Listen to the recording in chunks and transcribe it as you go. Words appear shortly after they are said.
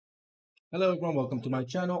Hello everyone, welcome to my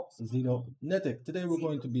channel, 𝐑𝐞𝐜𝐸. Today we're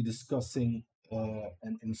going to be discussing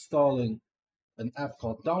and installing an app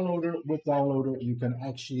called Downloader. With Downloader, you can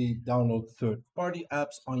actually download third-party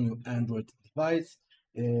apps on your Android device.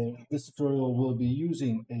 This tutorial will be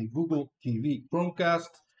using a Google TV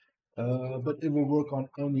Chromecast, but it will work on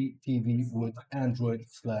any TV with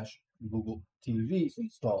Android/Google TV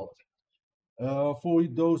installed. For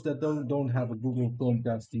those that don't have a Google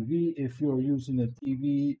Chromecast TV, if you're using a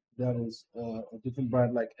TV that is a different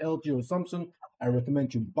brand like LG or Samsung, I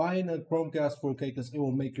recommend you buying a Chromecast 4K because it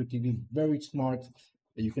will make your TV very smart.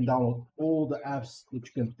 You can download all the apps that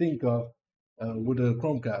you can think of with a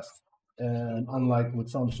Chromecast. And unlike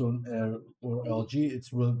with Samsung or LG, it's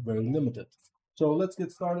very limited. So let's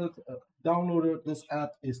get started. Downloader, this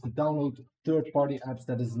app is to download third-party apps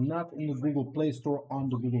that is not in the Google Play Store on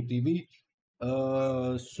the Google TV.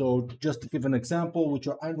 So just to give an example, with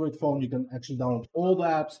your Android phone, you can actually download all the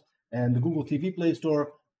apps, and the Google TV Play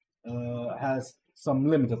Store has some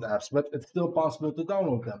limited apps, but it's still possible to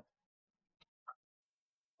download them.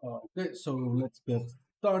 Okay, so let's get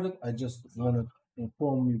started. I just want to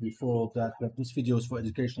inform you before that this video is for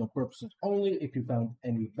educational purposes only. If you found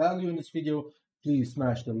any value in this video, please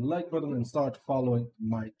smash the like button and start following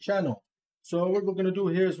my channel. So what we're going to do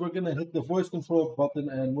here is we're going to hit the voice control button,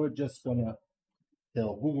 and we're just going to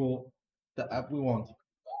tell Google the app we want.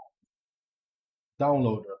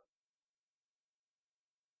 Downloader.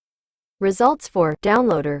 Results for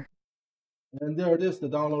Downloader. And there it is, the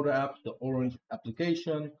Downloader app, the orange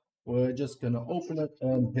application. We're just going to open it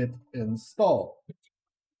and hit install.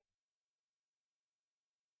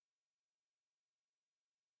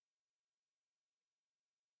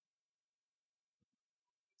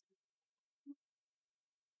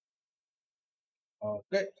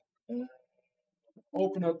 Okay.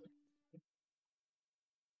 Open it.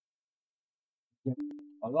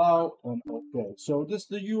 Allow and okay. So this is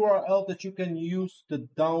the URL that you can use to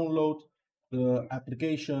download the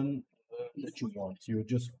application that you want. You're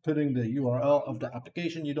just putting the URL of the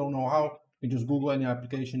application. You don't know how, you just Google any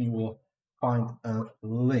application, you will find a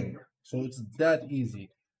link. So it's that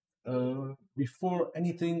easy. Before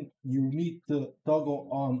anything, you need to toggle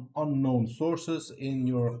on unknown sources in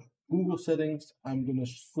your Google settings. I'm going to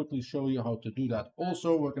quickly show you how to do that.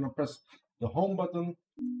 Also, we're going to press the home button.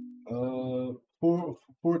 For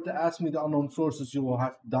it to ask me the unknown sources, you will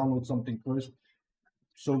have to download something first.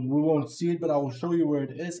 So we won't see it, but I will show you where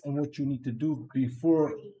it is and what you need to do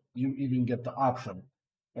before you even get the option.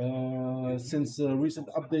 Since a recent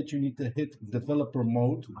update, you need to hit developer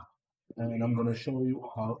mode, and I'm going to show you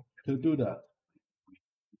how to do that.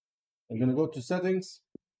 I'm going to go to settings.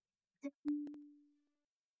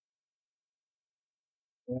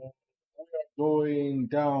 We are going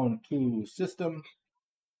down to system,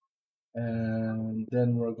 and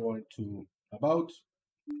then we're going to about.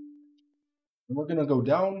 And we're going to go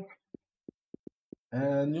down,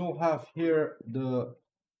 and you'll have here the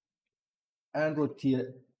Android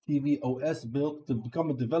TV OS build. To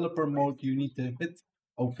become a developer mode, you need to hit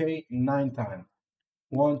OK 9 times.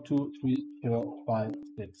 1, 2, 3, 4, 5,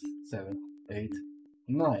 6, 7, 8,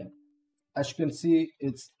 9. As you can see,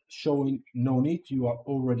 it's showing no need. You are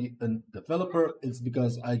already a developer. It's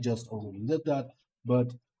because I just already did that.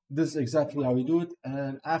 But this is exactly how you do it.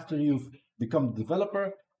 And after you've become a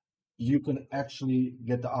developer, you can actually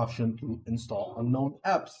get the option to install unknown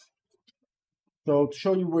apps. So to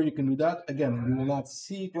show you where you can do that, again, you will not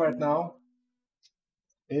see it right now.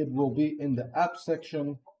 It will be in the app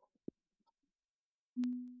section.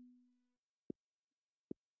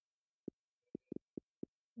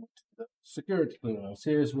 The security clearance.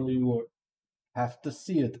 Here's where you will have to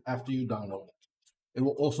see it after you download it. It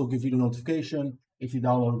will also give you the notification. If you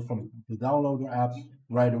download from the Downloader app,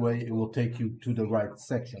 right away it will take you to the right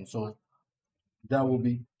section. So that will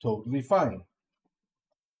be totally fine.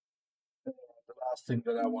 The last thing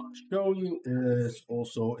that I want to show you is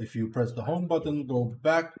also, if you press the home button, go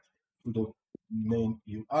back to the main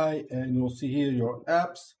UI, and you'll see here your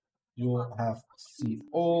apps. You'll have see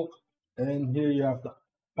all, and here you have the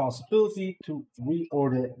possibility to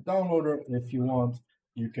reorder Downloader. If you want,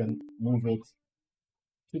 you can move it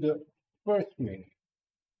to the first screen.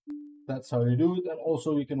 That's how you do it, and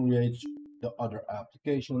also you can rearrange the other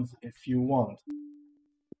applications if you want.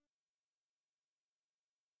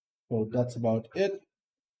 So that's about it.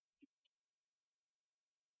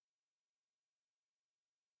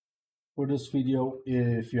 For this video,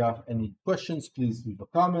 if you have any questions, please leave a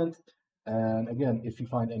comment. And again, if you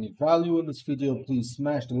find any value in this video, please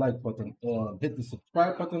smash the like button and hit the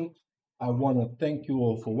subscribe button. I want to thank you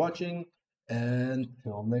all for watching, and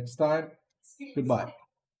till next time, goodbye.